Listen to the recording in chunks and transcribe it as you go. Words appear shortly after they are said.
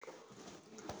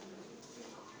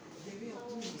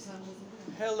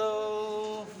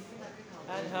Hello,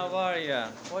 and how are you?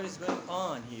 What is going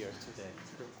on here today?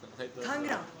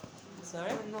 Tangram.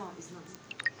 Sorry? No, it's not.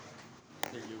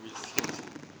 You will see.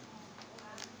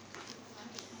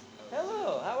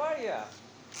 Hello, how are you?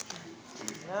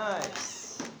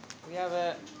 Nice. We have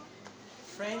a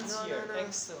friends No, here. no, no.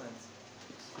 Excellent.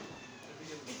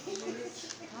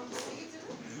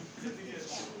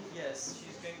 Yes,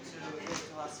 she's going to go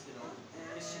to hospital.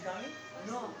 Is she coming?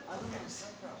 No, I don't know. No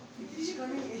problem. She's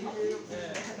coming.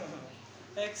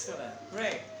 Yeah. Excellent.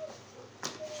 Great.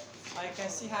 I can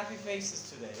see happy faces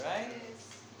today, right?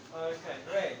 Okay,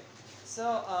 great.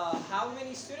 So, how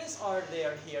many students are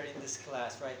there here in this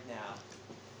class right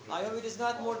now? I hope it is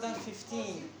not more than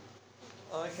 15.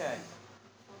 Okay.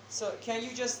 So, can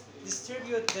you just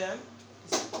distribute them?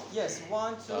 Yes,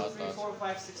 1, 2, 3, 4,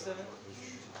 5, 6, 7.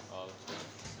 6, 6.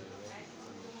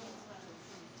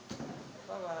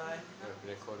 Bye bye. Yok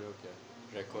rekor yok ya.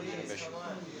 Rekor Please, 25. come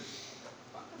on.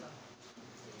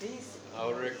 Please.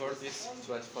 Our record is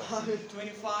 25.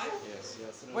 25? Yes.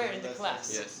 Where in the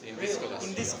class? Yes, in this Really? class.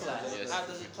 In this class? Yes. How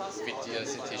does it possible? With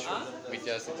Yasin teacher. Huh? With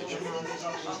Yasin teacher.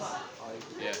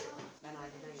 Yeah. Ben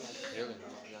aileden geldim. Really?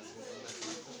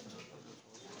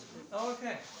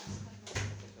 Okay.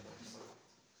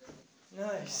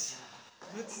 Nice.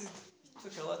 It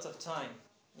took a lot of time.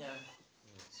 Yeah.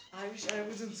 I wish I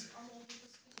wouldn't.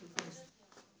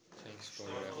 Thanks for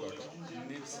your effort.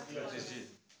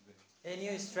 A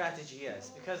new strategy, yes,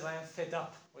 because I am fed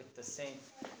up with the same,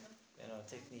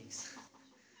 techniques.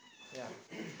 Yeah.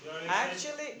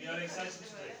 Actually, we are excited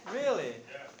today. really.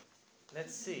 Yeah.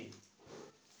 Let's see.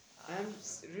 I'm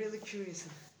really curious.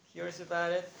 Curious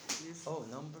about it? Yes. Oh,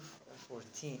 number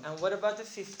 14. And what about the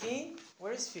 15?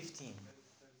 Where is 15?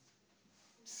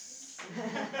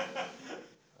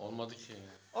 Olmadı ki.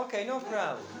 Okay, no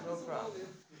problem. No problem.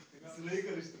 Sırayı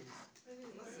karıştırmış.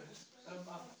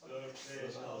 4,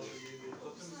 5, 6,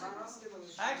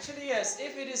 7. Actually, yes.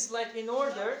 If it is like in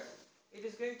order, it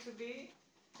is going to be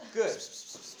good.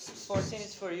 14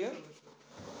 is for you.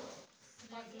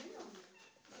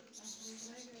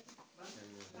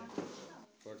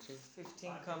 14?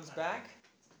 15 comes back.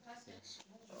 Yes.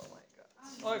 Oh my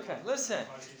God. Okay, listen.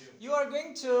 You are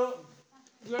going to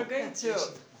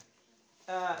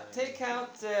take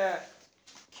out the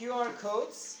QR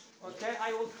codes. Okay,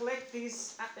 I will collect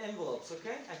these envelopes.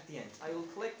 Okay, at the end, I will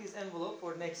collect these envelopes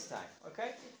for next time.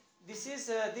 Okay, these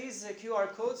QR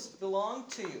codes belong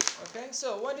to you. Okay,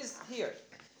 so what is here?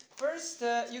 First,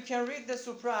 you can read the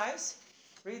surprise.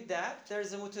 Read that. There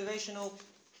is a motivational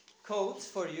quote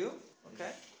for you.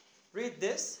 Okay, read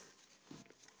this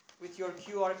with your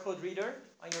QR code reader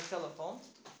on your telephone,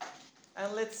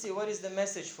 and let's see what is the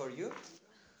message for you.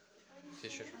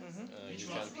 Teacher. You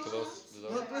can close the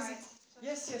door. What was it?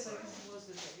 Yes, I can close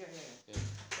this.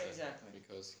 Yeah. Exactly.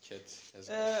 Because cat has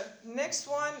Next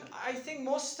one, I think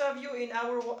most of you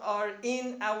are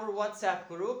in our WhatsApp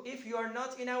group. If you are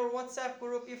not in our WhatsApp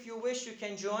group, if you wish, you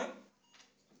can join.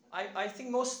 I think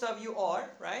most of you are,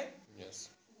 right? Yes.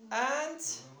 And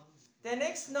the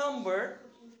next number,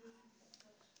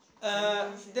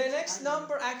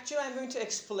 actually, I'm going to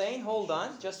explain. Hold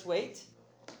on, just wait.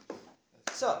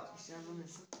 So,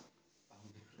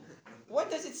 what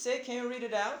does it say? Can you read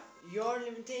it out? Your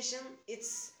limitation,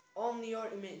 it's only your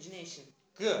imagination.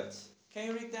 Good. Can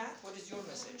you read that? What is your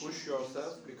message? Push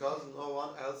yourself because no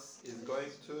one else is going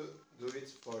to do it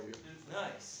for you.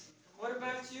 Nice. What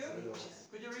about you?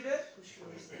 Could you read it?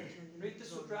 Read the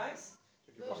surprise.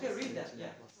 Okay, read that.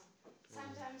 Yeah.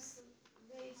 Sometimes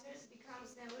later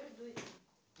becomes never do it.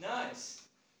 Nice.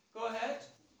 Go ahead.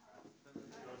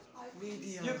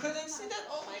 Neydi ya? You couldn't see that?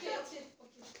 Oh my God.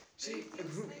 Şey,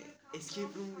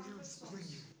 escape room biliyor musun? Onun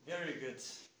gibi. Very good.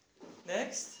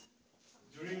 Next.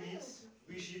 Dream it,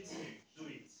 wish it, do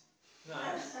it.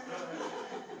 Nice.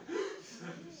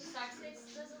 Success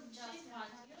doesn't just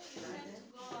happen. You have to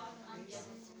go out and get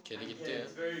it. Kedi gitti ya.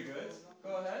 Yes, very good.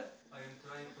 Go ahead. I am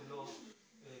trying to load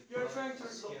You're trying to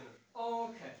scanner.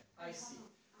 Okay, I see.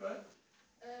 Good.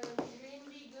 Dream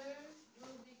bigger, do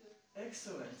bigger.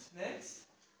 Excellent. Next.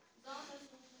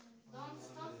 Don't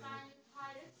stop when you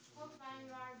tired. Stop when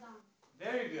you are done.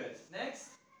 Very good. Next.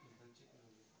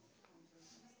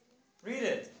 Read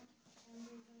it.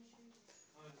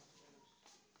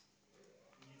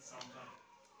 Need some time.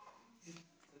 Is it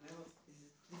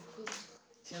difficult?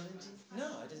 Challenging? No,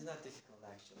 it is not difficult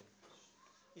actually.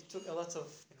 It took a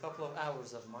couple of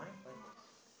hours of mine, but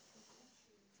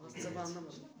WhatsApp'ı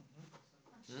anlamadım.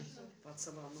 Hı?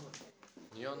 WhatsApp'ı anlamadım.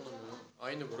 Niye anlamıyor?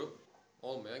 Aynı grup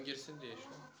olmayan girsin diye işte.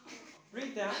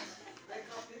 read that.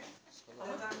 Salak.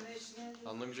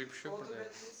 Anlamayacak bir şey yok burada ya.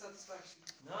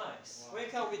 Nice.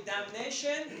 Wake up with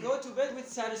damnation, go to bed with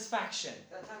satisfaction.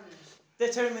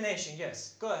 Determination,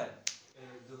 yes. Go ahead.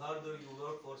 The harder you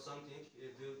work for something,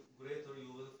 the greater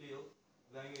you will feel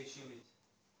when you achieve it.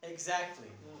 Exactly.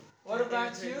 What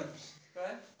about you? Go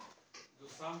ahead. Do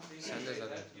something Sen de zaten.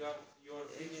 that your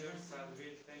future self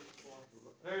will thank you for.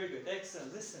 Very good.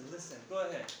 Excellent. Listen. Go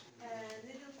ahead.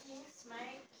 Little things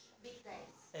make big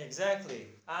days. Exactly.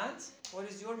 And what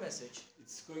is your message?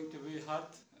 It's going to be hard,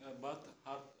 but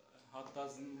hard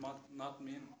not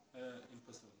mean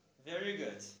impossible. Very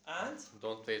good. And?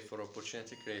 Don't wait for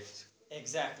opportunity, create it.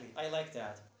 Exactly. I like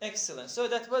that. Excellent. So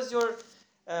that was your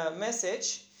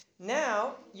message.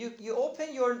 Now you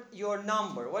open your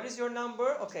number. What is your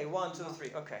number? Okay, 1, 2,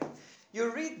 3. Okay.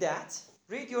 You read that.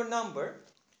 Read your number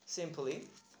simply.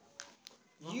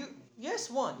 Yes,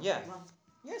 1. Yeah.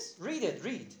 Yes, read it.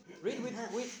 Read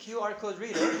with QR code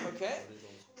reader, okay?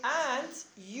 And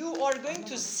you are going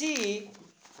to see,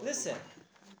 listen.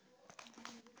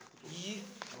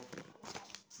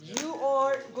 You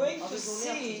are going to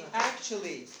see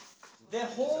actually the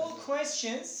whole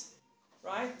questions,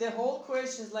 right? The whole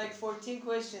questions, like 14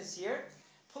 questions here.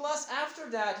 Plus after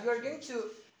that, you are going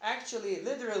to actually,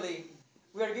 literally,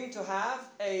 we are going to have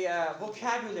a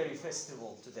vocabulary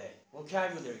festival today.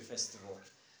 Vocabulary festival.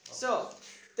 So,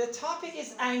 the topic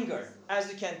is anger, as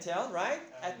you can tell, right?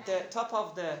 At the top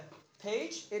of the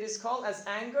page, it is called as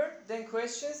anger, then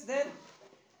questions, then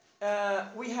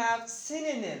we have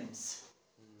synonyms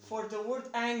for the word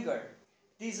anger.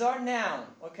 These are noun,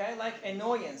 okay? Like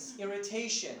annoyance,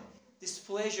 irritation,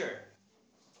 displeasure,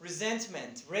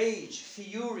 resentment, rage,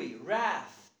 fury,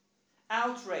 wrath,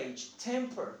 outrage,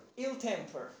 temper, ill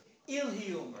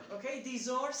humor, okay? These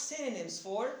are synonyms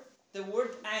for the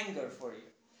word anger for you.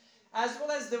 As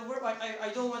well as the verb, I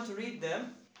don't want to read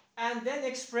them. And then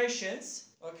expressions,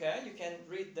 okay, you can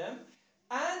read them.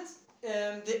 And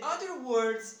the other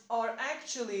words are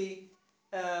actually,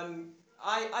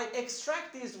 I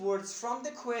extract these words from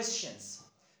the questions.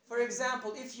 For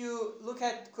example, if you look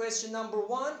at question number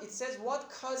 1, it says, what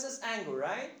causes anger,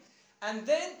 right? And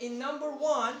then in number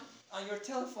 1, on your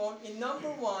telephone, in number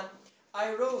 1,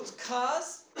 I wrote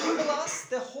cause plus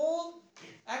the whole,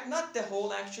 not the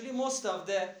whole actually, most of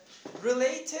the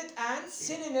related and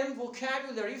synonym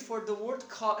vocabulary for the word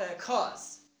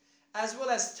cause, as well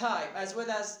as type, as well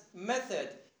as method,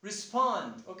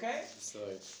 respond, okay?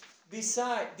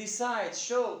 Decide,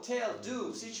 show, tell,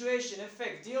 do, situation,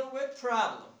 effect, deal with,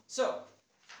 problem. So,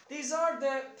 these are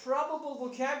the probable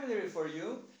vocabulary for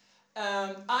you.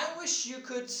 I wish you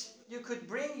could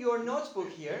bring your notebook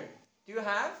here. Do you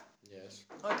have? Yes.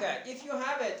 Okay, if you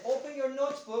have it, open your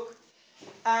notebook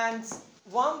and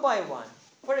one by one.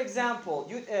 For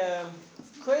example,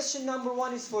 question number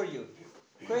 1 is for you.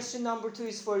 Question number 2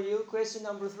 is for you. Question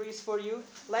number 3 is for you.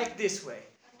 Like this way.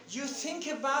 You think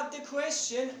about the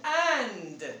question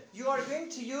and you are going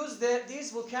to use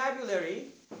this vocabulary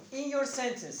in your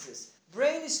sentences.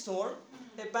 Brainstorm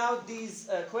about these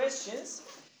questions.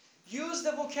 Use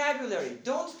the vocabulary.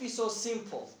 Don't be so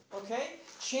simple. Okay?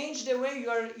 Change the way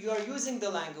you are using the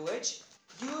language.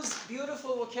 Use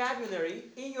beautiful vocabulary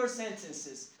in your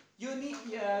sentences.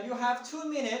 You have 2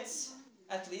 minutes,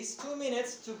 at least 2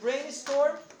 minutes, to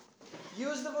brainstorm.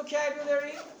 Use the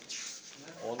vocabulary,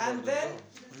 and then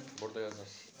Burada yazar.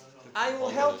 I will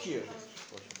help you.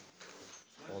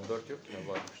 14 yok ya,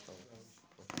 varmış tamam.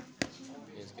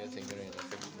 He's getting green. I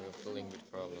think we're dealing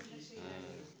with problem.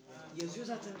 Yazıyor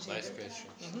zaten şeyde. Nice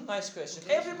question. Nice question.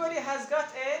 Everybody has got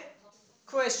a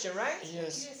question, right?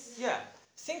 Yes. Yeah.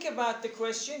 Think about the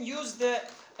question. Use the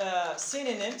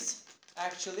synonyms,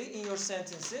 actually, in your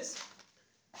sentences.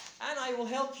 And I will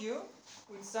help you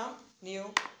with some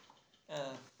new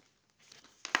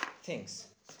things.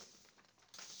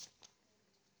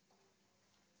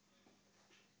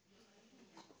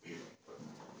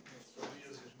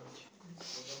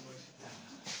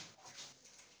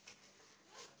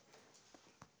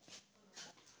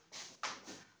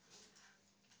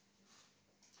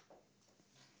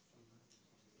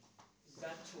 Is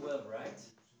that 12, right?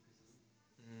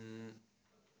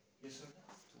 Yes or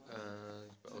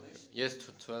no? Okay. Yes,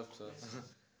 to 12. So.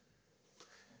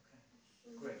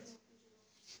 Great.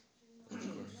 Of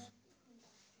course.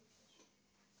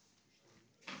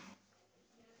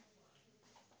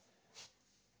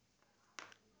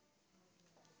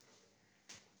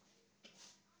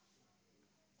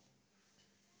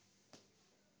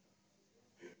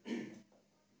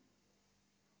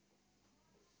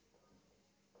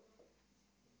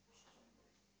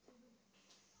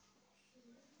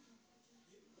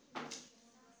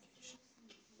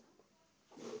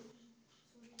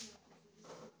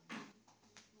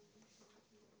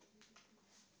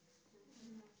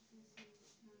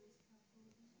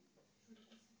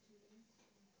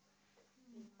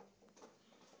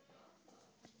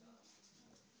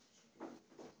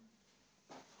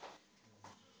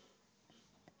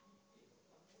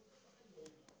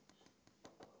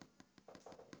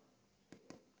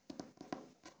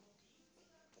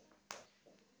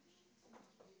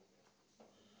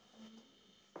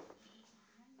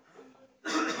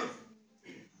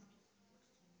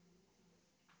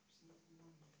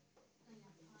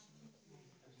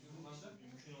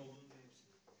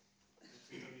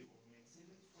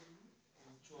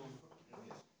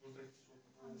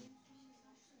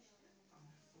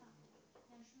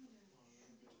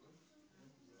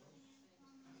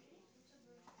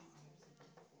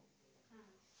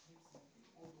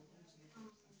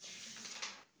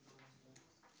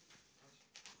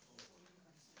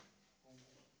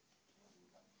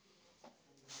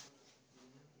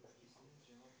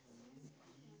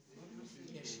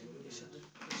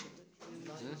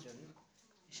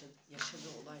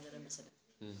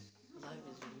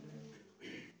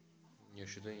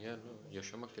 yaşadığın yer mi?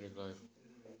 Yaşamak direkt ayrı.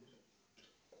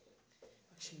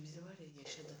 Bak şimdi bizde var ya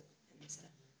yaşadı. Mesela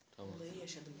Tamam. olayı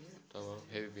yaşadım değil mi? Tamam.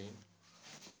 Have been.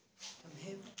 Tamam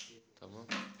have, Tamam.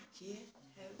 he,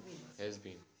 have been. Has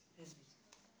been. Has been.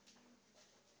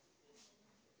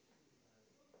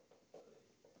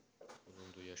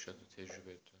 Bulundu, yaşadı,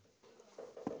 tecrübe etti.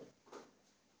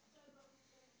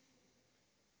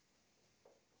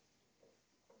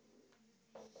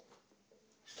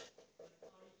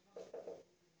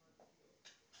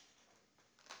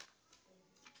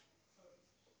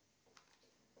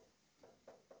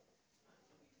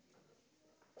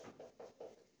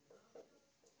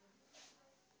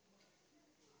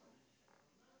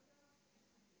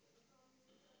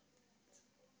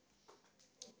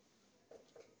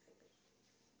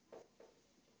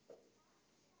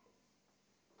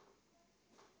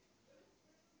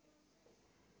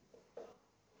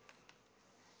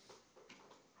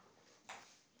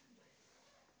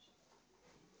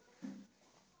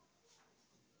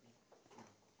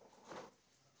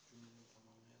 Cümlenin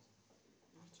tamamını yazma.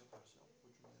 Parça parça o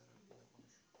cümleleri yine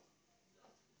konuş.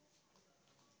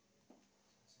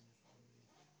 Senin sorun değil.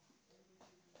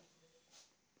 What caused cause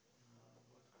neydi?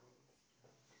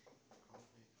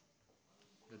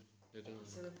 Neden oldu?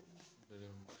 Sebep Neden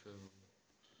oldu? Sebep oldu.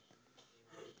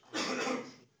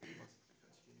 Basit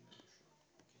birkaç kelime düşün.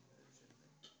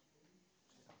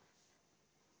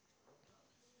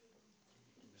 O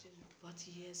kelimeler üzerine what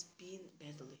he has been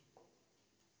badly.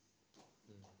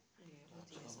 Hmm. Hani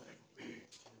what he has Doğaçlama been. yok.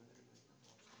 Kelimeler üzerinden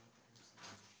doğaçlama yapabilirsin.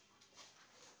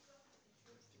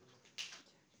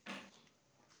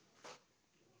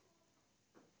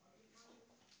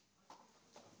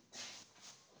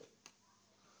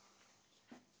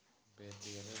 Belli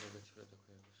yerine negatife de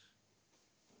koyarız.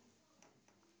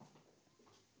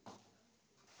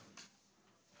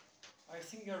 I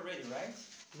think you're ready, right?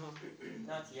 No.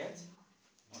 Not yet.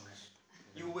 Yes.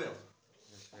 You will.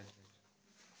 Yes, right, right.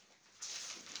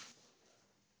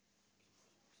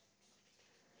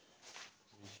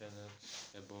 We cannot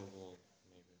above all,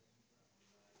 maybe.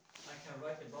 I can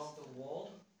write above the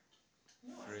wall.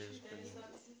 Phrase begin.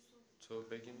 To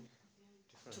begin.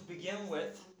 Different. To begin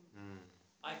with, Hmm.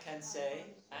 I can say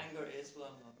anger is blah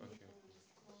blah. Okay.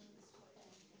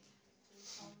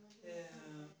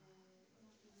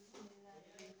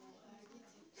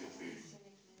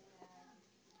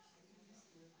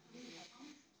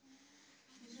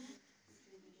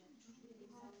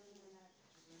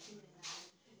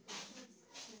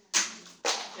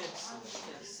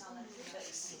 Excellent.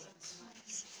 Excellent.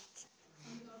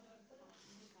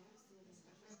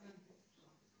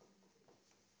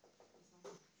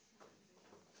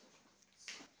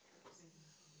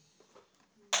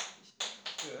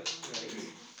 Good,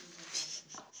 great.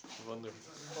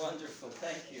 Wonderful. Wonderful,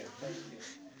 thank you, thank you.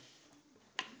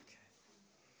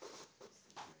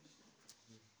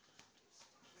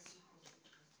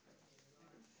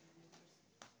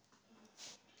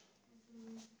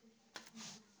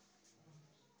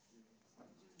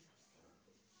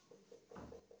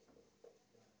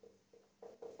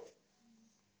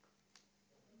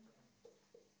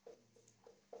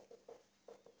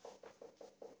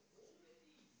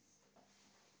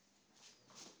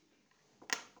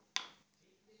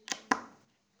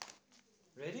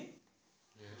 Ready?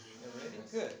 Yes. You're ready?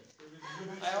 Good.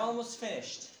 I'm almost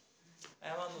finished.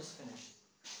 I'm almost finished.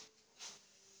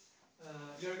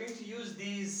 You're going to use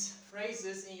these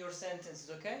phrases in your sentences,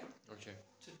 okay? Okay.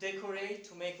 To decorate,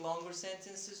 to make longer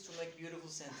sentences, to make beautiful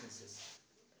sentences.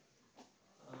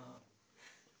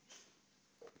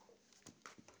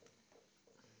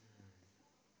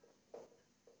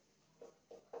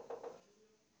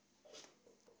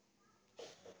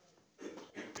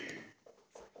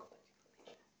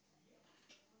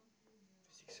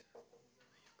 Fiziksel.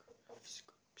 Yok.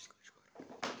 Psikolojik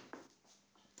olarak.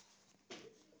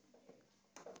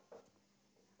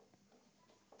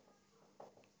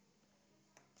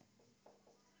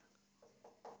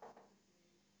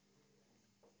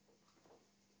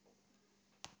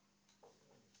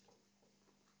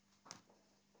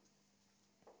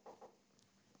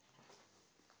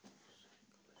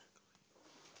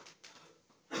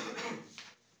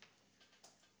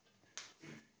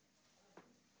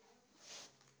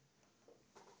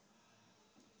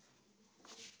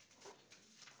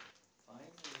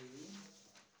 Finally.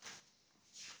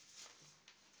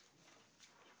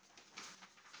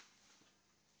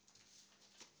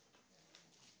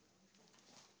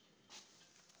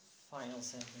 Final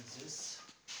sentences.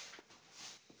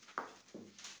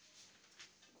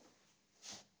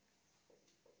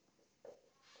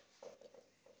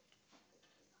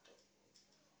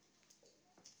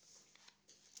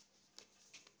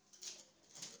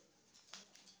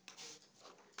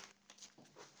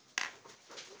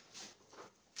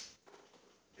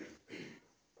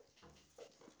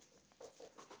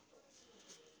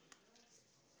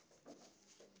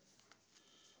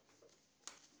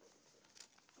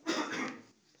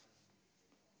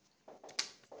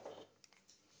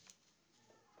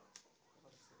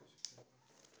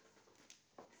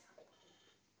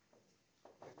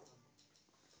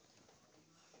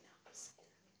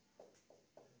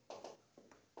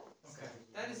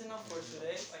 for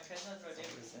today. I cannot write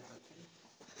everything.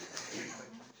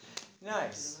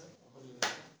 Nice.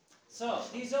 So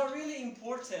these are really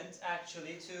important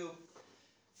actually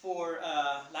for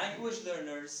language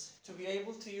learners to be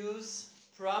able to use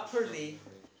properly.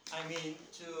 I mean,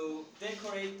 to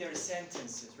decorate their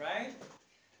sentences, right?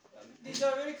 These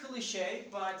are very cliche,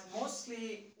 but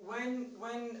mostly when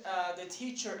the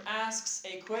teacher asks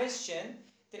a question,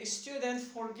 the student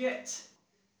forgets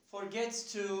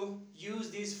to use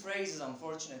these phrases.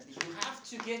 Unfortunately, you have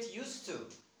to get used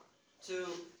to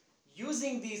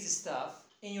using these stuff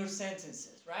in your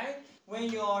sentences, right? When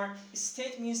you are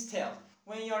state means tell.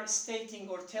 When you are stating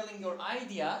or telling your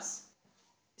ideas,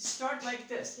 start like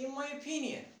this. In my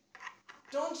opinion,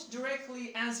 don't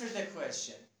directly answer the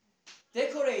question.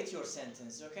 Decorate your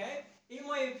sentence, okay? In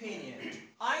my opinion,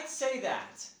 I'd say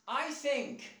that. I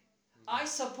think. I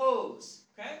suppose,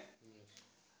 okay?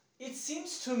 It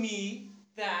seems to me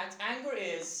that anger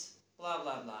is blah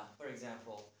blah blah, for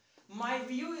example. My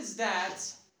view is that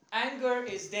anger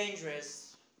is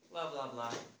dangerous, blah blah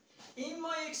blah. In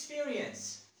my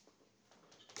experience,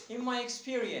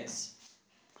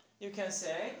 you can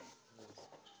say,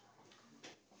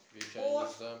 We can Or-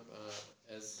 use them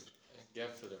as a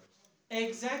gap filler.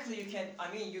 exactly,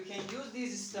 you can use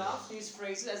these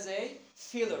phrases as a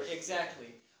filler,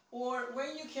 exactly. Or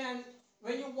when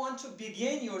you want to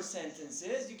begin your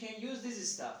sentences, you can use this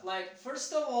stuff. Like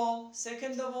first of all,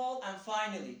 second of all, and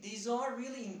finally. These are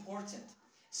really important,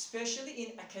 especially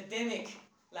in academic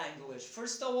language.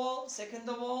 First of all, second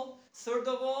of all, third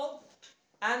of all,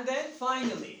 and then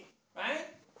finally, right?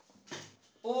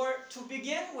 Or to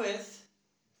begin with,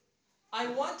 I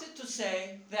wanted to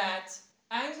say that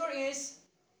anger is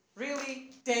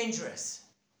really dangerous.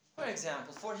 For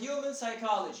example, for human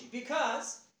psychology,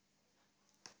 because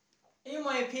in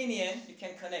my opinion, you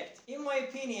can connect. In my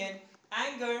opinion,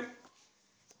 anger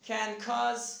can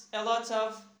cause a lot of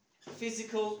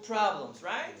physical problems,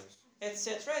 right?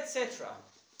 Etc. etc.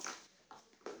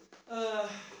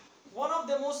 One of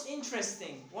the most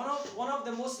interesting, one of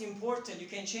the most important, you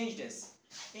can change this.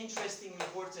 Interesting,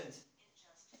 important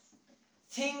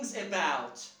things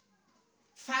about,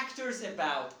 factors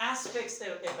about, aspects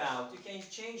about. You can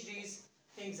change these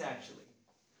things actually.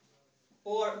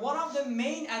 Or one of the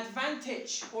main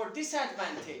advantage or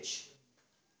disadvantage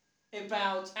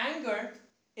about anger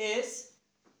is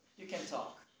you can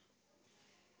talk.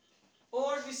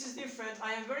 Or this is different.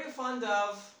 I am very fond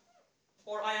of,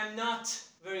 or I am not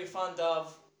very fond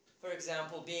of, for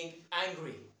example, being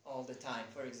angry all the time,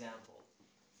 for example.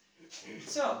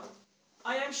 So,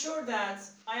 I am sure that,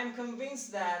 I am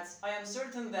convinced that, I am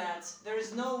certain that there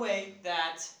is no way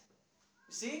that,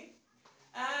 you see?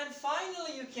 And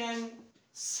finally you can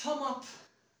sum up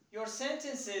your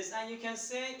sentences and you can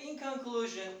say in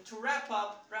conclusion, to wrap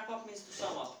up means to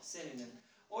sum up, synonym.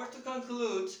 Or to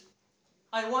conclude,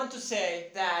 I want to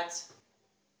say that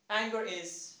anger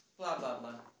is blah blah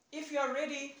blah. If you are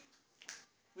ready,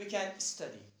 we can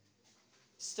study.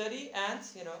 Study and,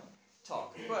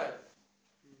 talk. Go ahead.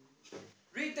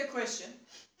 Read the question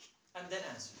and then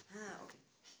answer. Okay.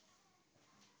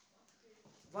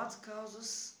 What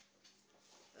causes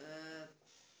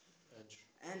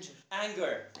Anger.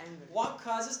 anger? Anger. What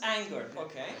causes anger?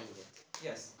 Okay. Anger.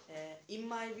 Yes. In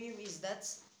my view, is that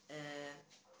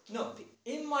No.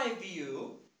 In my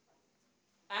view,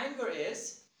 anger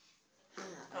is.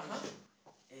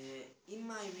 in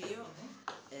my view,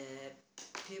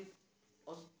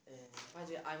 people. By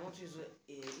the way, I want to use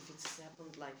if it's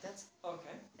happened like that.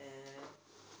 Okay.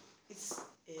 It's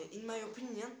in my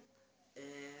opinion,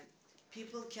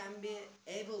 people can be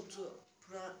able to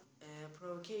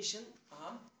provocation.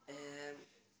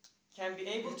 Can be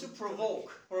able to provoke.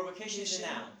 Provocation is a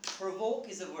noun. Provoke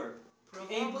is a verb.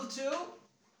 Be able to,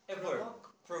 a verb.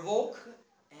 Provoke.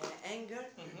 Anger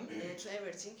to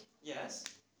everything. Yes.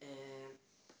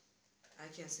 I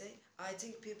can say. I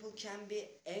think people can be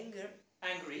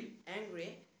Angry.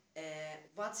 angry.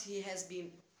 What he has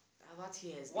been.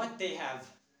 What they have.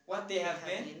 What they have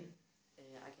been.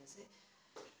 I can say.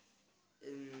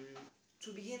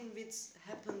 To begin with,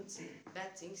 happened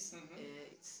bad things.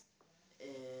 It's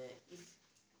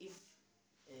if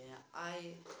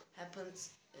I happened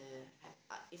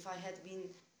if I had been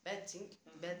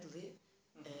badly.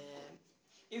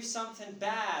 If something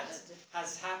bad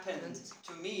has happened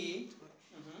to me.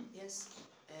 Yes,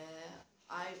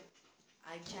 I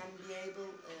can be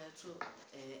able to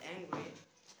angry.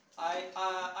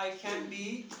 I can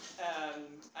be.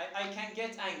 I can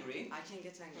get angry. I can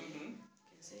get angry.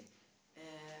 Can say.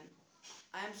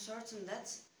 I am certain that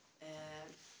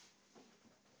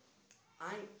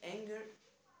I'm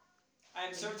I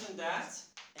am certain that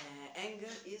anger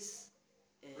is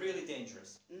really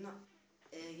dangerous. no,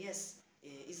 yes,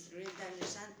 is really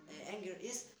dangerous, and anger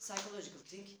is psychological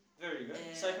thing. Very good.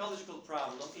 Uh, Psychological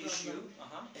problem, issue.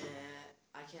 Uh-huh.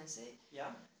 I can say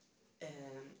Yeah.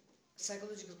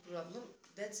 psychological problem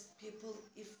that people,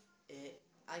 if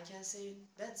I can say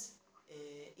that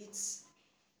it's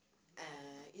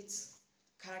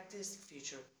characteristic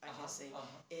feature, I can say.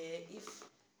 If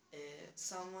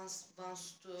someone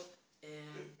wants to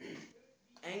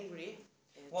angry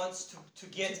Wants to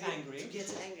get angry.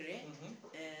 Mhm.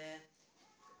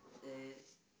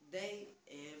 They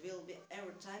will be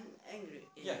every time angry.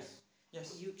 Yes.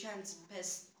 Yes. You can't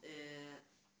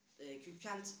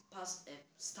pass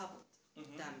stop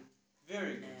Mhm. them.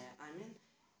 Very good. I mean,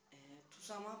 to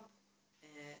sum up,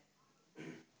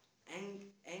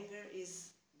 anger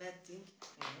is bad thing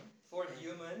Mhm. For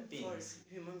human beings. for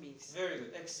human beings. Very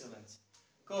good. Excellent.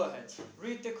 Go ahead.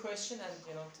 Read the question and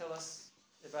tell us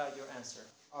about your answer.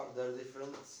 Are there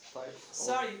different types?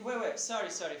 Sorry, wait.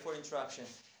 Sorry for interruption.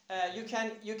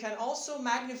 You can also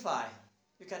magnify.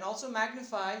 You can also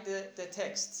magnify the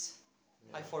texts.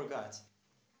 Yeah. I forgot.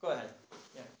 Go ahead.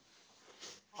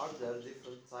 Are there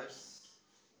different types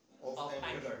of Of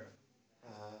anger.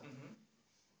 Uh,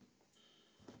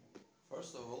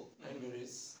 First of all, anger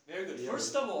is Very good. feeling.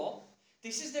 First of all,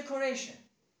 this is decoration.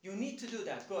 You need to do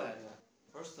that. Go ahead.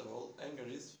 First of all, anger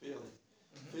is feeling.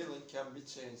 Mhm. Feeling can be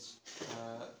changed.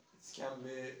 It can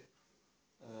be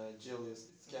jealous.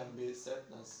 It can be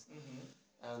sadness. Mhm.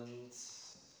 And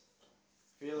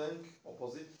feeling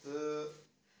opposite the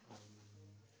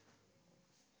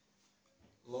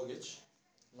luggage.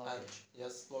 And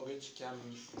yes, luggage can,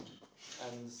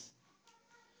 and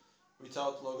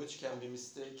without luggage can be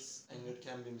mistakes. Anger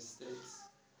can be mistakes,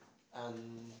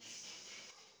 and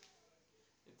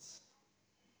it's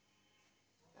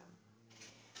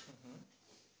Mhm.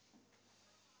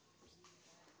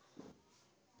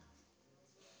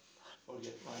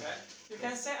 forget my. Okay. You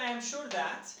can say, I am sure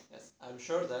that Yes, I'm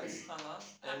sure that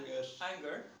anger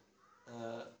anger.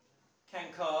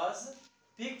 can cause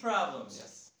big problems.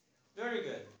 Yes. Very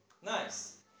good.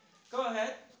 Nice. Go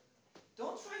ahead.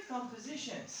 Don't write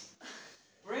compositions.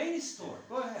 Brainstorm.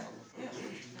 Go ahead. Yeah.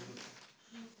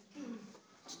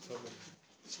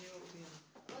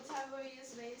 What are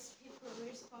various ways people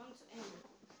respond to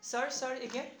anger? Sorry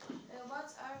again.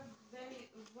 What are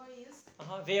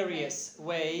various Various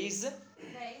ways.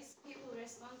 ways people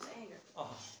respond to anger?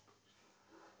 Uh-huh.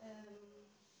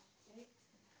 Okay.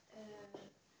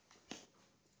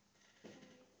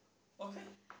 Okay.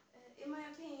 In my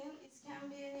opinion, it can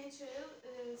be natural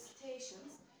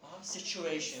situations.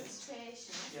 Situations.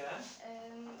 Yeah.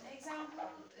 Example,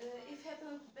 if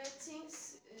happen bad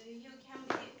things, you can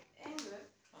be angry.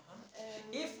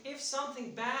 If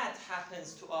something bad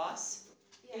happens to us,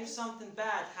 if Yes. something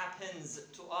bad happens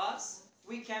to us,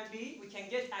 we can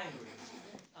get angry.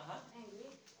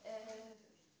 Angry.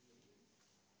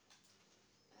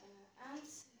 And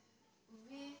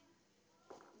we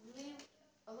live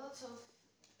a lot of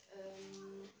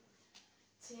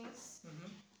things,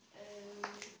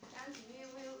 and we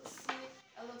will see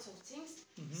a lot of things.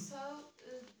 So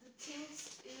the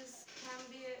things can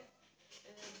be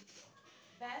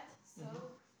bad. So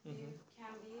you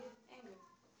can be angry.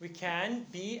 We can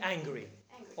be angry,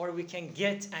 Angry. or we can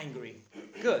get angry.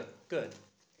 Good.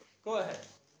 Go ahead.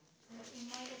 In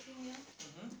my opinion,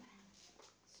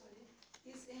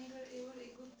 is anger ever a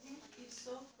good thing? If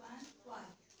so, when? Why?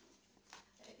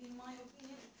 In my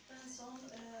opinion, it depends on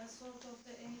sort of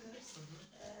the angers,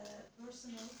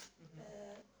 personal,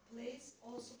 place,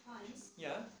 also times.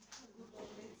 Yeah. Good of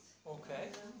it. Okay.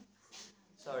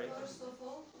 Sorry. First of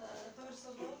all,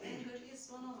 anger is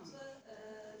one of the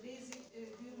basic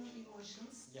human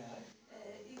emotions. Yeah.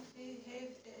 If we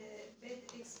have a bad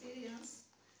experience,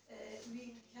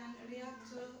 we can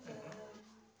react to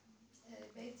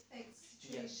bad facts,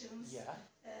 situations. Yeah.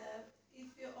 If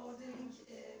we are ordering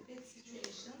bad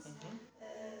situations,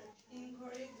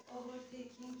 incorrect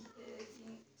overtaking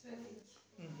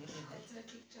in traffic,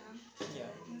 traffic jam,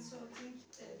 insulting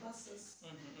buses,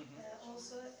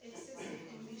 also excessive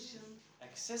ambition.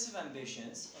 Excessive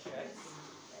ambitions. Okay.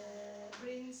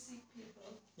 Brain sick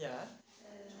people. Yeah.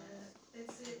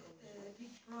 That's a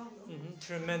big problem.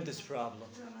 Tremendous problem.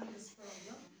 Tremendous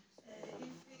problem.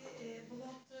 If we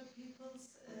block the people's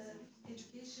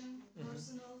education,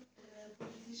 personal,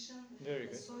 politician, Very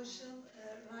good. social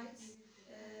rights,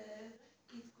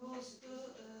 it goes to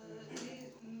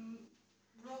the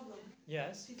problem.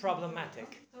 Yes. Problematic.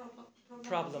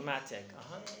 Problematic.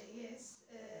 Yes.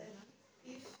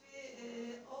 If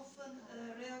we often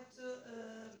react to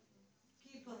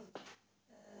people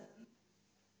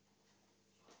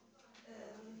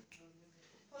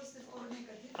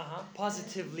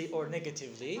Positively or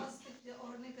negatively. Positively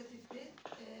or negatively,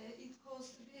 it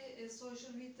causes to be a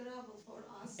social withdrawal for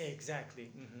us.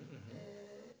 Exactly.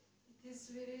 It is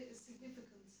very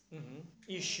significant.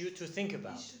 Issue to think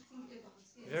about. Issue to think about.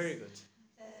 Yes. Very good.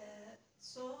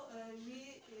 So we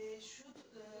should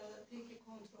take a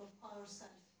control of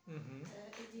ourselves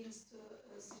against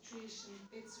situation,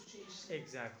 bad situation.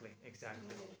 Exactly. In that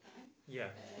time. Yeah.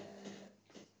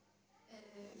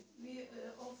 We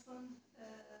often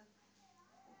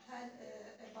tell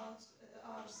about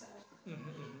ourselves,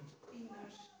 inner.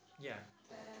 Yeah.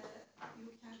 You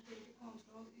can take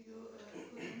control. You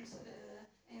couldn't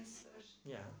answer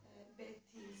bad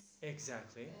things.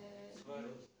 Exactly.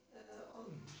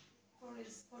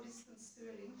 For instance,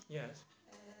 swearing. Yes.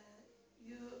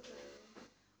 You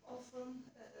often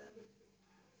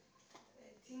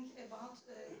think about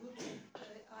good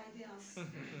ideas.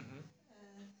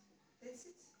 That's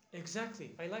it. Exactly.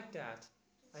 I like that.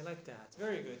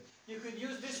 Very good. You could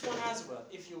use this one as well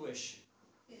if you wish.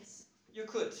 Yes. You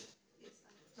could. Yes.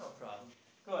 No problem.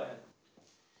 Go ahead.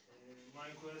 My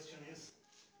question is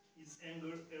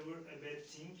anger ever a bad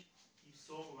thing? If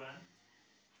so, when?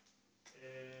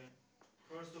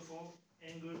 First of all,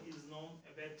 anger is known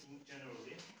a bad thing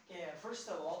generally. Yeah, first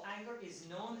of all, anger is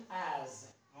known as.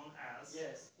 Known as.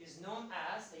 Yes, is known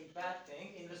as a bad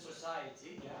thing in the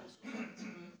society. Yeah.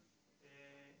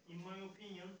 In my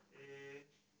opinion,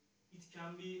 it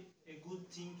can be a good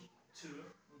thing too.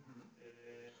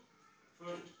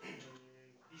 First,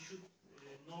 we should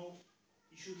know,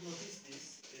 we should notice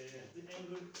this. The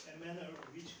anger, a manner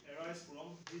which arises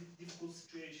from this difficult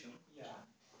situation. Yeah.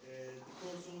 The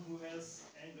person who has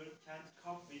anger can't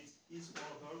cope with his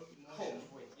or her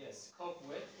emotions. Cope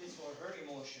with his or her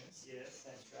emotions. Yes.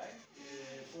 That's right.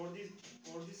 For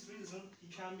this reason, he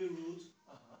can be rude.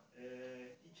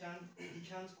 He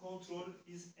can't control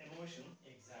his emotion.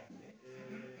 Exactly.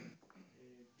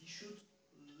 We should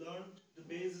learn the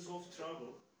basis of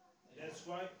trouble. That's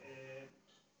why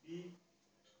we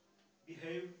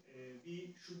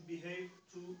should behave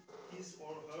to his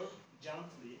or her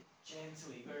gently.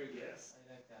 Gently, very good. Yes.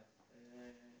 I like that.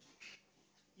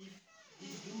 If we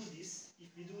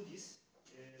do this,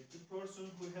 the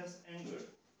person who has anger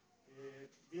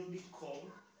will be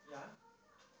calm.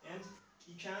 Yeah. And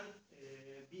he can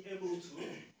be able to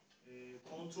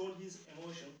control his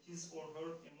emotion, his or her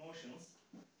emotions.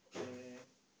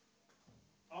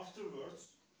 Afterwards,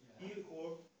 he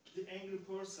or the angry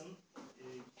person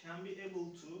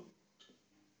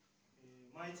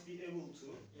might be able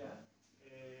to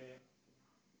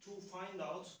to find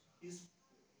out his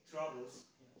troubles,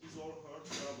 his or her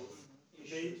troubles,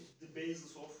 the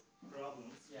basis of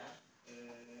problems.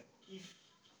 If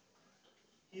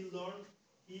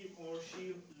he or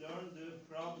she learned the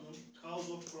problem, cause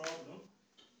of problem,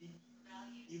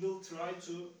 he will try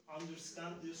to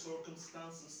understand the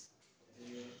circumstances.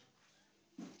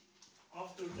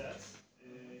 After that,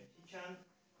 he can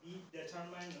be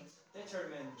determined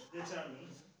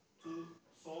to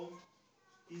solve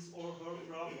his or her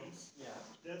problems. Yeah.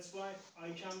 That's why I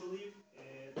can believe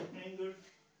that anger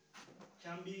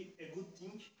can be a good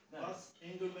thing, but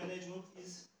anger management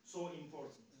is so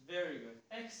important. Very good.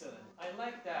 Excellent. I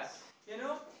like that. You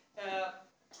know,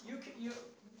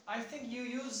 I think you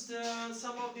used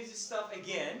some of this stuff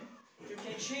again. You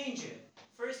can change it.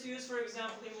 First use, for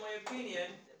example, in my opinion,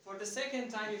 for the second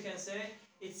time you can say,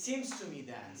 it seems to me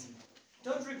that.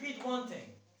 Don't repeat one thing.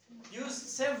 Use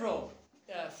several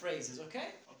phrases,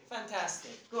 okay?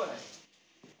 Fantastic. Go ahead.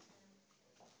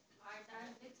 Are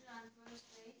there better and worse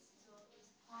ways to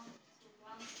respond to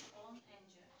one's own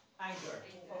anger? Anger.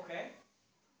 Okay.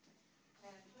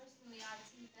 Personally, I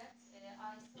think that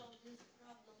I solve this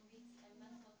problem with a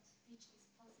method which is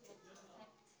possible to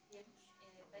accept him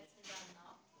better than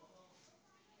now.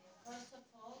 First of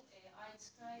all, I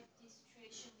describe this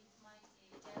situation with my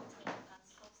gentle and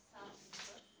soft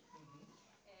sentences.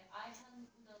 I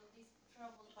handle this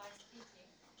trouble by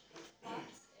speaking, but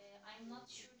I'm not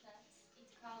sure that it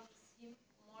causes him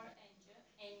more anger.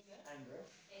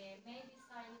 Maybe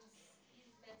silence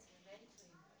is better way to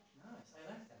him. Nice. I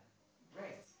like that.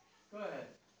 Great. Go ahead.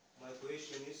 My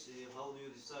question is, how do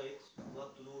you decide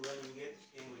what to do when you get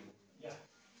angry? Yeah.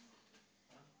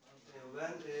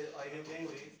 When I get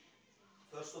angry,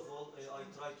 first of all, I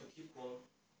try to keep calm.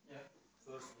 Yeah.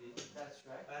 Firstly. That's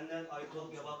right. And then I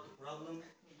talk about the problem,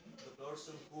 the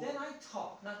person who. Then I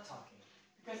talk, not talking.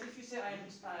 Because if you say I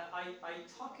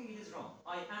talking, it is wrong.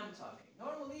 I am talking.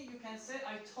 Normally you can say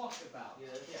I talk about.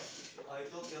 Yes. I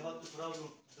talk about the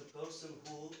problem, the person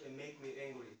who make me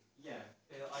angry. Yeah.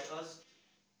 I ask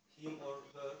him or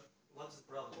her, what's the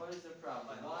problem? What is the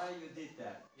problem? Why you did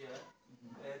that? Yeah.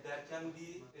 That can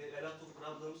be a lot of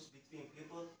problems between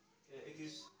people. It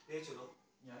is natural.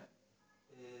 Yeah.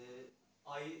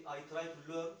 I try to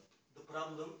learn the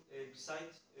problem beside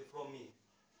from me.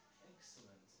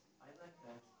 Excellent. I like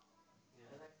that.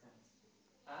 I like that.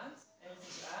 And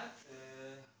anything to add?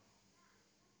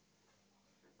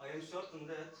 I am certain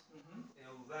that Mm-hmm.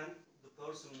 when the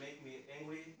person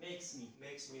Makes me.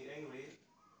 makes me angry,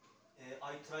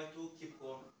 I try to keep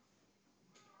calm.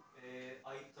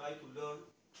 I try to learn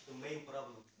the main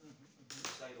problem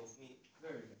side of me.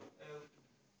 Very good.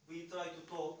 We try to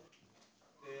talk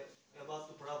about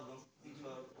the problem with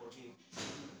her or him,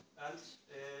 and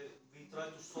we try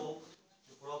to solve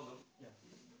the problem.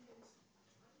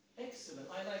 Excellent.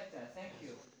 I like that. Thank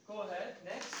you. Go ahead.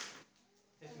 Next.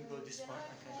 Let me go this Can part. I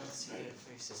I cannot pass? see their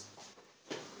faces.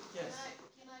 Yes.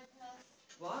 Can I pass?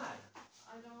 Why?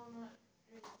 I don't wanna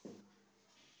read.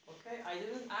 Okay. I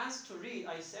didn't ask to read.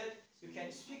 I said you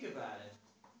can speak about it.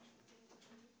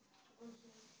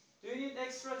 Okay. Do you need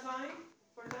extra time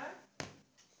for that?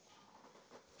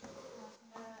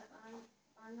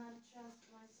 I'm not trust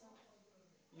myself.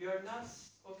 You're not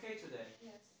okay today.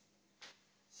 Yes.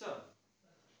 So,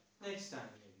 next time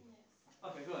maybe. Yes.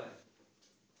 Okay, go ahead.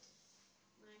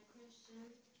 My question: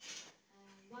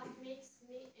 what makes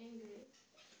me angry?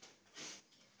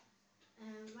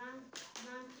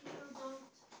 When people don't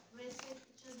respect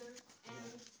each other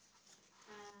and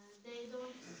they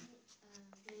don't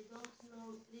know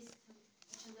listen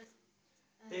each other.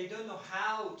 They don't know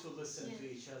how to listen to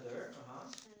Yes. each other.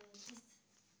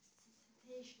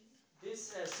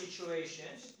 This Situation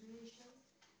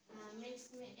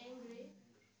makes me angry.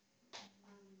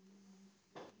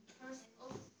 First of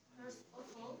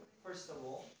all, First of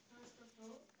all,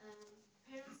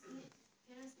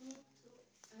 parents need to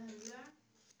learn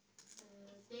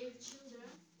their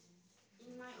children.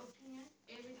 In my opinion,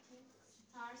 everything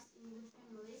starts in the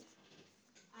family.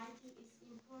 I think it's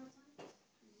important.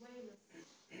 Wales.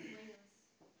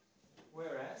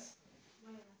 whereas,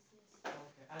 Yes.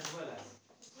 okay, as well as,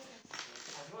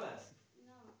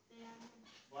 No, they are not.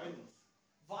 Violence.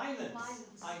 violence.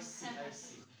 Violence. I see.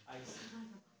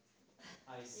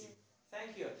 Yes.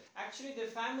 Thank you. Actually, the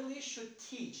family should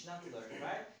teach, not learn,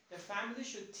 right? The family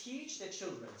should teach the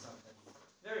children something.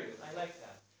 Very good. I like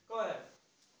that. Go ahead.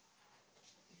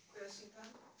 Question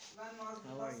time. When was the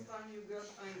How are last you? time you got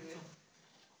angry?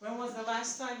 When was the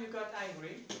last time you got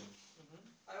angry?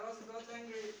 I got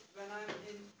angry when I'm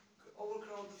in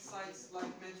overcrowded sites like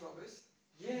Metrobus.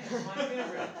 Yes, my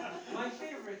favorite. My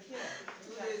favorite, yeah.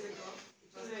 2 days ago. It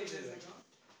was 2 days 2 days ago. ago.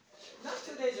 Not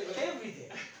 2 days ago, every day.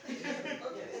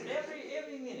 Okay. Yes,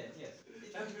 every minute, yes.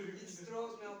 It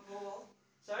draws me up a wall.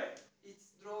 Sorry? It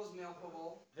draws me up a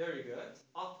wall. Very good.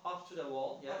 Up to the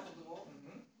wall, yeah. Up to the wall.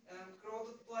 Mhm.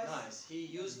 Crowded place. Nice. He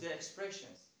used the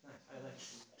expressions. Nice. I like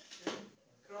it.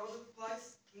 Crowded place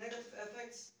negative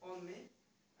effects on me.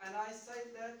 And I say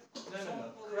that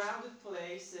No. Crowded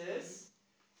places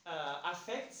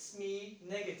affects me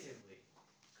negatively.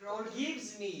 Or crowded gives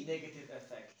me negative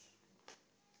effect.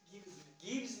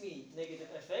 Gives me negative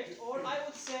effect. Or I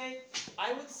would say,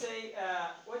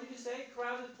 what did you say?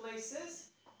 Crowded places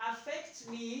affect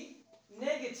me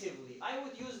negatively. I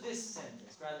would use this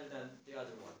sentence rather than the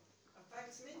other one.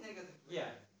 affects me negatively.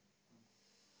 Yeah.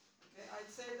 Okay,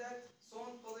 I'd say that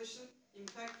sound pollution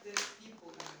impact the people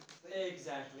negatively.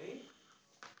 Exactly.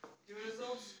 The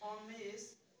results on me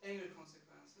is angry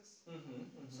consequences.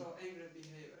 So angry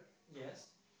behavior. Yes.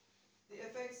 The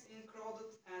effects in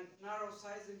crowded and narrow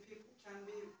sizing people can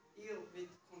be ill with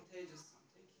contagious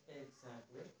something.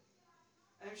 Exactly.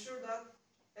 I'm sure that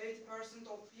 80%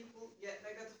 of people get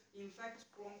negative impact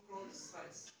from crowded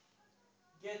sites.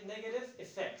 Get negative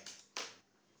effect.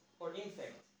 Or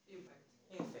infect.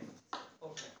 Impact.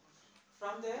 Okay.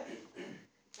 From there?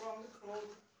 From the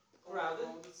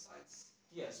crowded sites.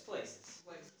 Yes, places.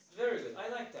 Places. Very good. I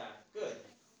like that. Good.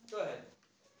 Go ahead.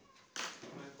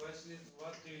 My question is,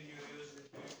 what do you usually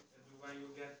do when you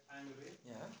get angry?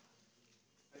 Yeah.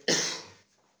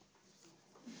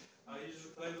 I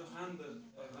usually try to handle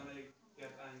when I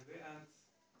get angry, and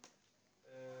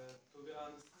to be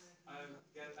honest, I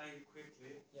get angry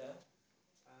quickly, Yeah.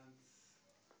 and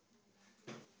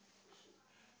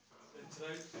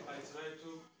I try to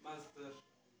master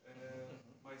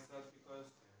myself, because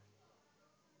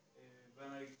when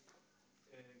I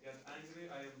get angry,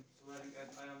 I am swearing and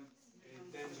I am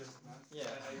a dangerous man. Yeah.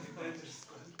 I am a dangerous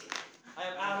man. I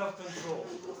am out of control.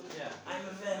 Yeah. I'm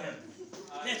a venom.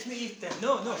 Let me eat them.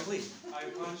 No, please. I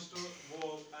punch the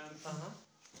wall, and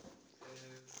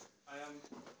I am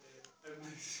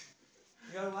amazing.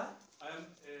 You're what? I am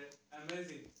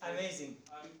amazing. Amazing.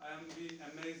 I am the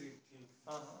amazing thing.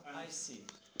 I see.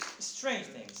 Strange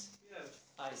things. Yes.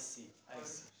 I see. I I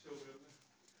see. show you.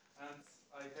 And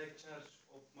I take charge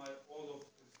of my all of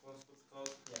responsibility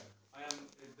because Yeah. I am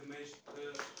the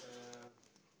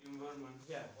environment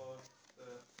Yeah. or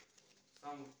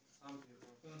some people.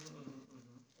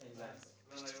 Exactly.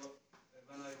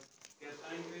 When I get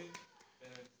angry,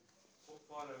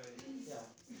 far away. Yeah.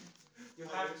 You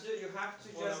have to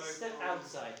Far away just step from-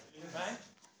 outside, Yes. right?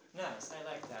 Nice. I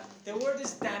like that. The word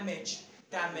is damage.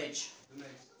 Damage. The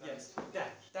next. Yes.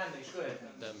 Damage. Go ahead.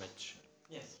 Damage.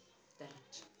 Yes.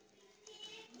 Damage.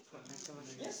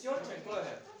 Yes. Your turn. Go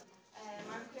ahead.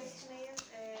 My question is,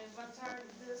 what are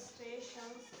the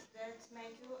situations that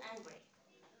make you angry?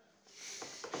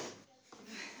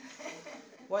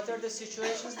 What are the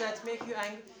situations that make you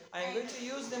angry? I'm going to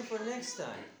use them for next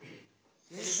time.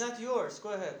 It is not yours. Go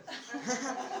ahead.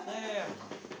 Yeah.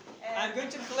 I'm going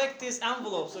to collect these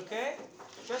envelopes, okay?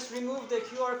 Just remove the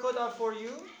QR code out for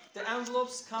you. The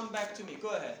envelopes come back to me. Go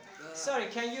ahead. Sorry,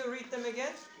 can you read them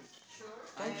again? Sure.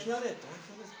 Don't kill it. Don't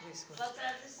kill it, please. Go ahead. What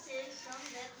are the situations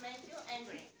that make you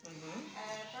angry?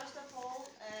 First of all,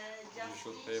 You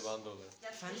should pay $1.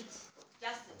 justice.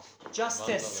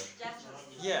 Justice.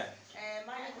 Justice. Yeah.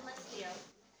 My name is Leo.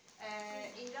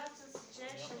 Injustice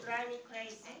situation drive me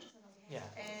crazy. Yeah.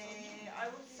 I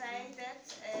would say that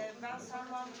when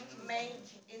someone make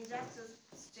injustice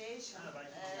situation,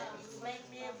 it make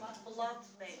me blood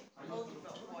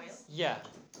boil. Yeah.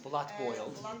 Blood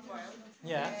boiled. Blood boiled.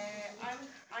 Yeah.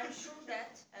 I'm sure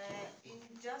that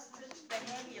injustice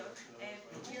behavior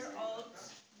figure out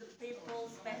the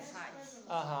people's bad sides.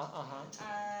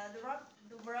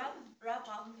 Wrap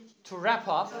up. To wrap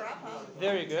up.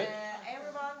 Very good.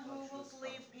 Everyone who would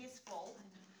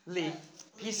live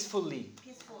Peacefully.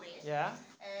 peacefully, Yeah.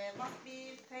 must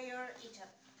be fair each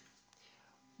other.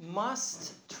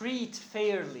 Must treat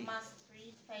fairly. Must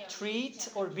treat fairly. Treat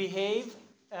or behave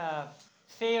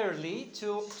fairly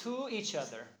to each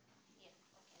other.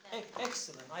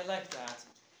 Excellent. I like that.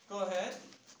 Go ahead.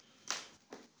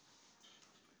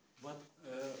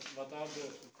 What are the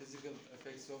physical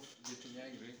effects of getting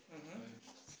angry?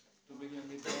 To begin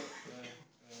with,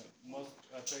 most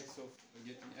effects of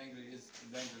getting angry is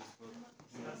dangerous for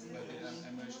your body and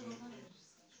emotion.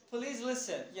 Please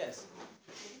listen. Yes.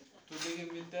 To begin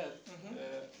with that,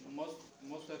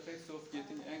 most effects of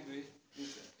getting angry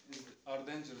are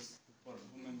dangerous for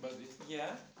human body.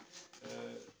 Yeah.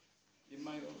 In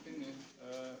my opinion,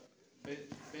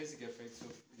 basic effects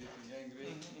of getting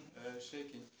angry,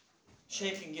 shaking.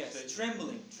 Shaking, yes. Shaking.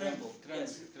 Tremble.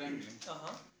 Yes. Trembling.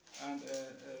 And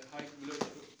high blood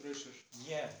pressure.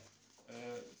 Yeah.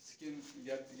 Skin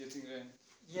getting red.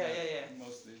 Yeah.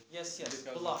 Mostly. Yes.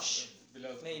 Because Blush. of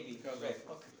blood, Maybe. Because Red.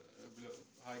 of Okay.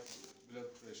 high blood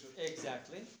pressure.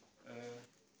 Exactly.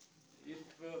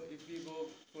 If we go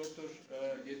further,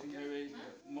 getting away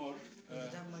more,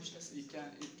 it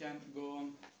can go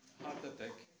on heart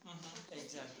attack.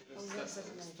 Exactly.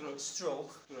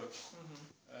 Stroke.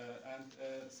 And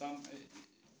some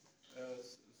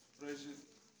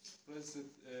suppressed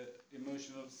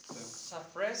emotional system.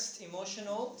 Suppressed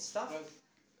emotional stuff.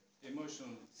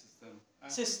 Emotional system.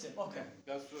 System. Okay.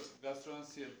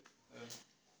 Gastrointestinal.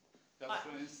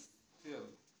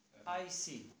 I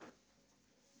see.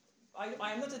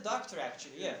 I'm not a doctor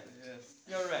actually. Yeah. Yes.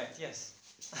 You're right. Yes.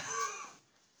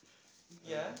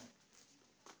 Yeah.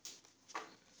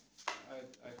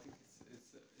 I think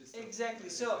it's Exactly.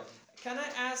 So, can I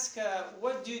ask,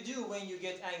 what do you do when you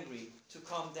get angry to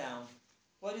calm down?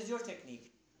 What is your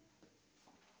technique?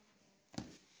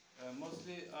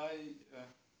 Mostly,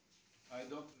 I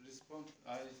don't respond.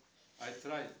 I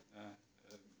try.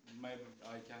 Maybe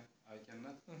I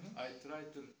cannot. I try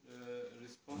to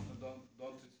respond.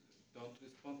 Don't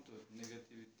respond to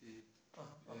negativity.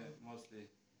 Mostly.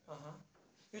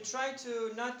 You try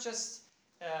to not just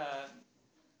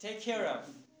take care of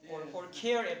or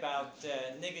care about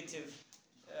negative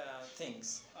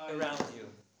things around you.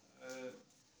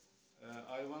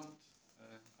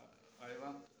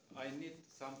 I need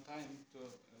some time to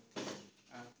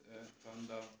calm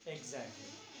down.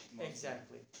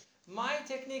 Exactly. My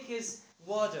technique is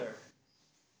water.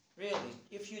 Really,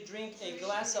 if you drink a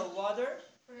glass of water,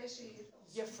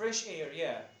 fresh air,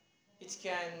 yeah, it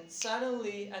can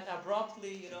suddenly and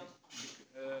abruptly,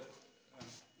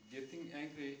 Getting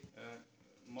angry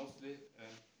mostly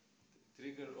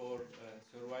trigger or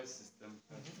survival system,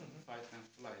 fight and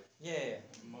flight. Yeah.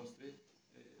 Mostly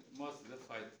the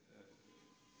fight.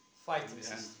 Fighting.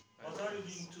 What are you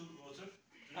doing to water?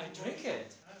 I drink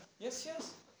it. Yes.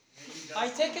 I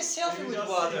take a selfie with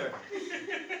water.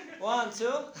 1,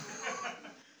 2.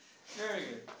 Very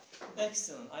good.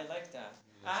 Excellent. I like that.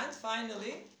 And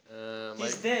finally,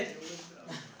 He's dead.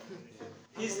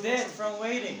 He's dead from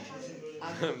waiting.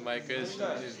 My question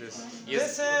is this.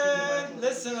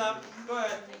 Listen up. Go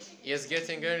ahead. Is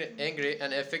getting angry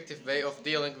an effective way of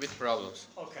dealing with problems?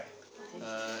 Okay.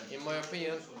 In my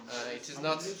opinion, it is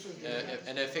not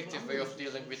an effective way of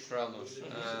dealing with problems.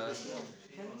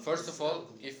 First of all,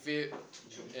 if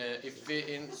we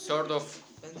in sort of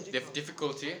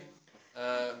difficulty,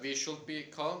 we should be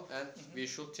calm and we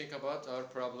should think about our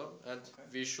problem and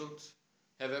we should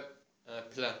have a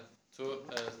plan to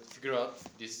figure out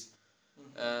this.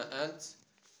 And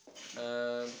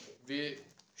we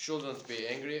shouldn't be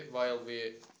angry while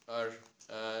we are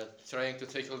trying to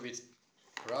tackle with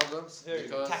problems. Very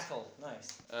good. Tackle.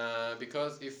 Nice.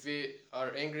 Because if we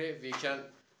are angry, we can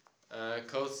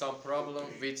cause some problem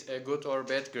with a good or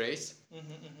bad grace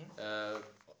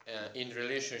in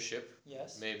relationship.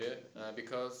 Yes. Maybe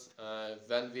because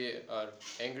when we are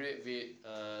angry,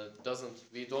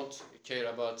 we don't care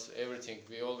about everything.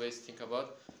 We always think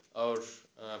about our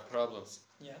problems.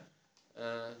 Yeah.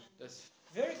 That's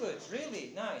very good.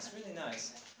 Really nice. Really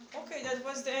nice. Okay, that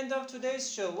was the end of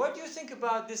today's show. What do you think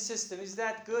about this system? Is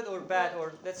that good or bad?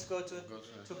 Or let's go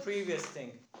to previous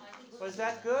thing. Was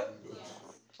that good?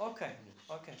 Okay.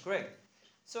 Okay. Great.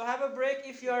 So have a break.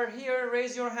 If you are here,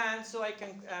 raise your hand so I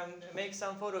can make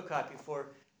some photocopy for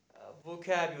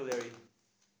vocabulary.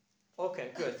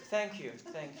 Okay. Good. Thank you.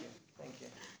 Thank you. Thank you.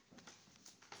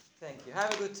 Thank you.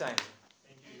 Have a good time.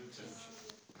 Thank you. You too.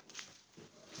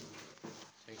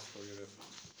 Thanks for your effort.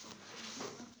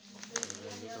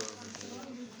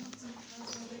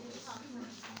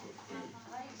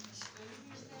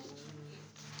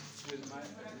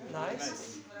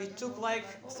 Nice. It took like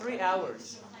 3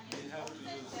 hours.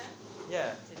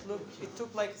 Yeah, it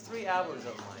took like 3 hours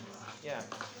of mine. Yeah.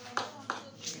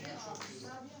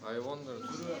 I wonder.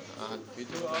 Bir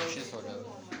şey soracağım.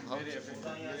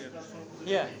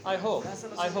 Yeah, I hope.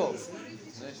 I hope.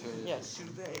 Ne söylüyorsun? Yes.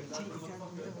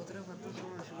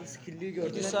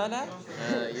 Did you say that?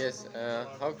 Yes.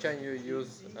 How can you use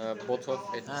both of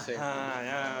at the same time?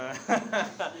 Yeah.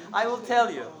 I will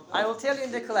tell you. I will tell you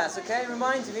in the class, okay?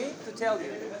 Remind me to tell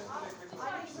you.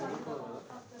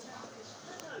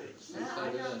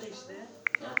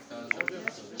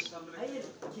 Hayır,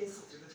 kes.